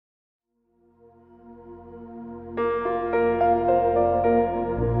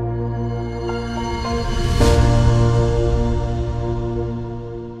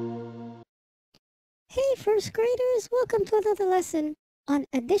first graders, welcome to another lesson on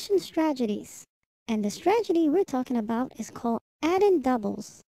addition strategies. And the strategy we're talking about is called adding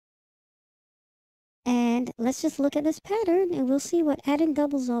doubles. And let's just look at this pattern and we'll see what adding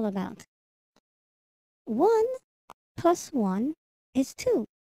doubles is all about. 1 plus 1 is 2.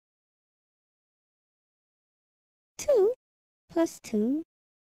 2 plus 2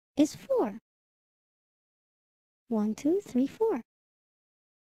 is 4. 1, 2, 3, 4.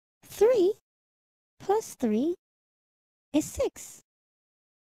 3 plus 3 is 6.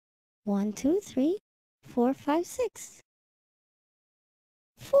 1, 2, 3, 4, 5, 6.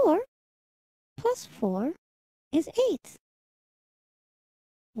 4 plus 4 is 8.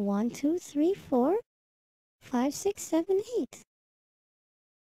 1, 2, 3, 4, 5, 6, 7, 8.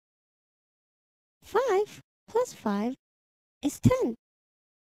 5 plus 5 is 10.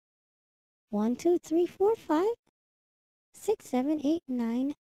 1, 2, 3, 4, 5, 6, 7, 8,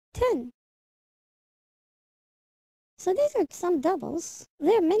 9, 10. So these are some doubles.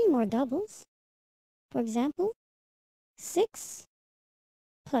 There are many more doubles. For example, 6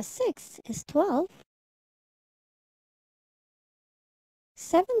 plus 6 is 12.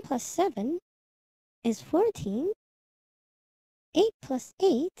 7 plus 7 is 14. 8 plus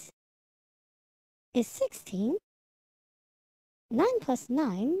 8 is 16. 9 plus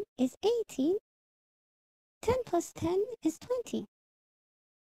 9 is 18. 10 plus 10 is 20.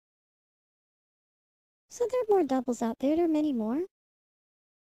 So there are more doubles out there. There are many more.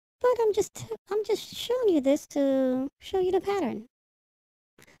 But I'm just showing you this to show you the pattern.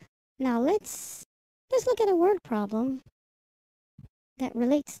 Now let's look at a word problem that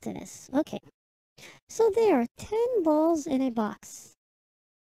relates to this. Okay. So there are 10 balls in a box.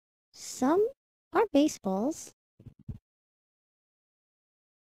 Some are baseballs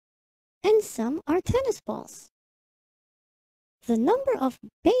and some are tennis balls. The number of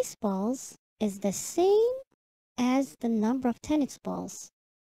baseballs is the same as the number of tennis balls.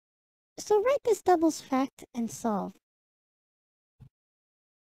 So write this doubles fact and solve.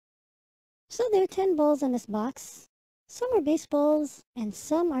 So there are 10 balls in this box. Some are baseballs and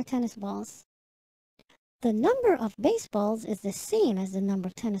some are tennis balls. The number of baseballs is the same as the number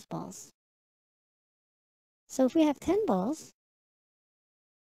of tennis balls. So if we have 10 balls,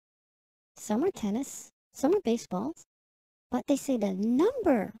 some are tennis, some are baseballs, but they say the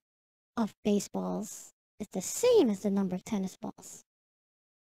number of baseballs is the same as the number of tennis balls.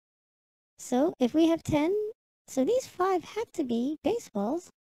 So if we have 10, so these 5 have to be baseballs,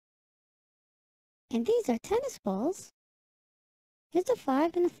 and these are tennis balls. Here's a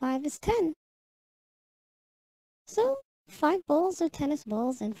 5 and a 5 is 10. So 5 balls are tennis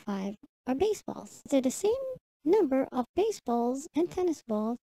balls and 5 are baseballs. They're the same number of baseballs and tennis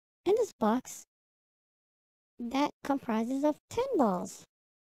balls in this box that comprises of 10 balls.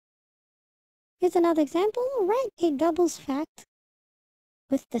 Here's another example. Write a doubles fact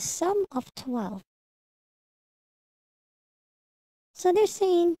with the sum of 12. So they're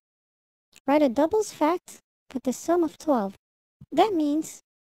saying write a doubles fact with the sum of 12. That means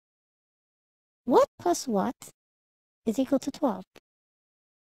what plus what is equal to 12.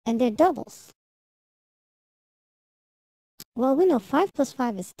 And they're doubles. Well, we know 5 plus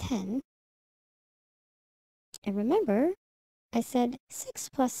 5 is 10. And remember, I said 6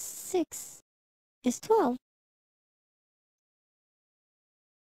 plus 6 is 12.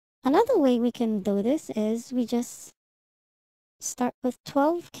 Another way we can do this is we just start with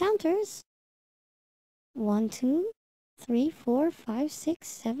 12 counters. 1, 2, 3, 4, 5, 6,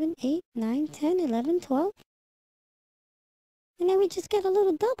 7, 8, 9, 10, 11, 12. And then we just get a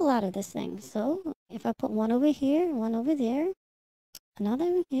little double out of this thing. So if I put one over here, one over there,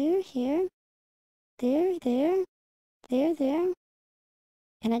 another here, here, there, there, there,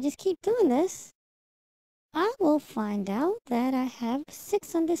 and I just keep doing this, I will find out that I have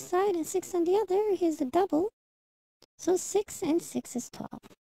 6 on this side and 6 on the other. Here's the double. So 6 and 6 is 12.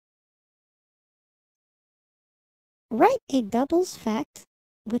 Write a doubles fact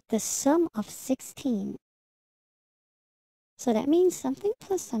with the sum of 16. So that means something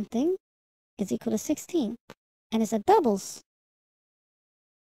plus something is equal to 16. And it's a doubles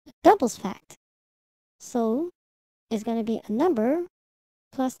fact. So it's going to be a number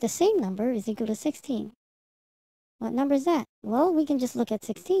plus the same number is equal to 16. What number is that? Well, we can just look at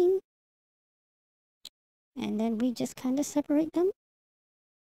 16. And then we just kind of separate them.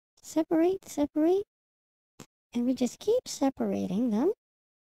 Separate. And we just keep separating them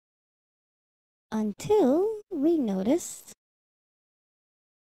until we notice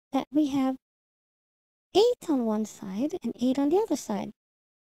that we have 8 on one side and 8 on the other side.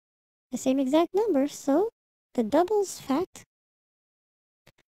 The same exact number, so the doubles fact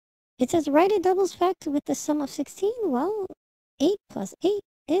It says write a doubles fact with the sum of 16. Well, 8 plus 8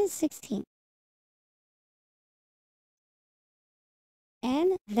 is 16.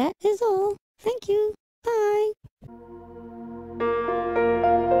 And that is all. Thank you. Bye.